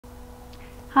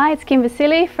Hi, it's Team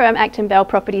Vasile from Acton Bell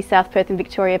Property, South Perth and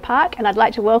Victoria Park, and I'd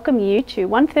like to welcome you to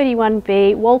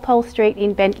 131B Walpole Street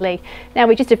in Bentley. Now,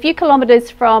 we're just a few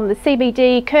kilometres from the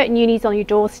CBD, Curtin Uni's on your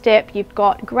doorstep. You've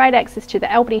got great access to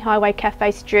the Albany Highway Cafe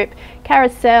Strip,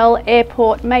 Carousel,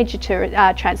 airport, major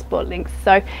transport links.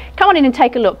 So come on in and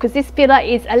take a look, because this villa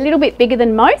is a little bit bigger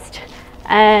than most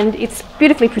and it's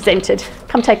beautifully presented.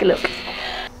 Come take a look.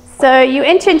 So you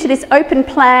enter into this open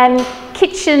plan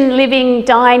kitchen, living,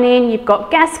 dining. You've got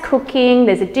gas cooking,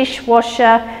 there's a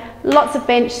dishwasher, lots of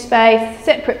bench space,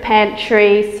 separate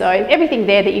pantry, so everything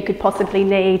there that you could possibly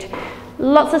need.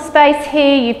 Lots of space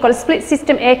here. You've got a split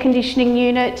system air conditioning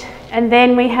unit, and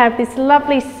then we have this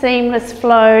lovely seamless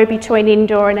flow between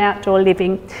indoor and outdoor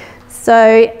living.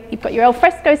 So you've got your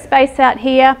alfresco space out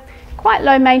here, quite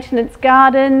low maintenance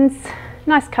gardens,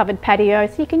 nice covered patio,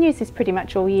 so you can use this pretty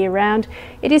much all year round.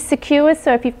 It is secure,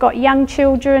 so if you've got young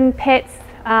children, pets,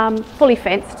 fully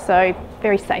fenced, so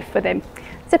very safe for them.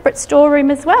 Separate storeroom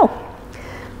as well.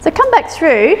 So come back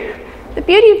through. The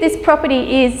beauty of this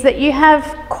property is that you have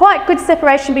quite good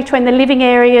separation between the living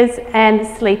areas and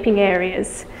the sleeping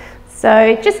areas.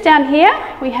 So just down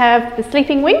here we have the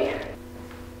sleeping wing.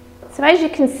 So as you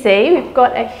can see, we've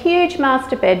got a huge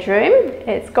master bedroom.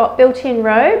 It's got built-in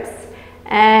robes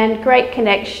and great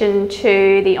connection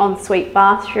to the ensuite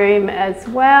bathroom as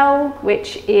well,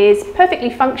 which is perfectly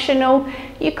functional.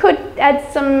 You could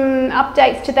add some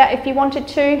updates to that if you wanted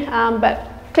to, but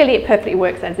clearly it perfectly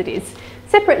works as it is.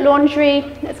 Separate laundry.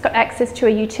 It's got access to a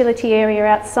utility area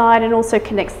outside and also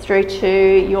connects through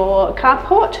to your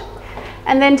carport.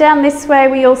 And then down this way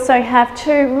we also have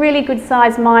two really good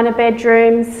sized minor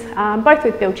bedrooms, both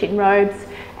with built-in robes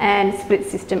and split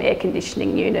system air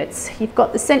conditioning units. You've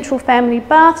got the central family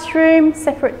bathroom,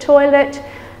 separate toilet,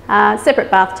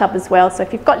 separate bathtub as well. So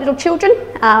if you've got little children,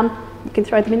 you can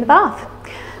throw them in the bath.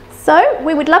 So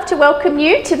we would love to welcome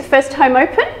you to the first home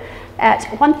open at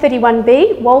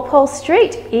 131B Walpole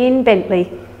Street in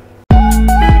Bentley.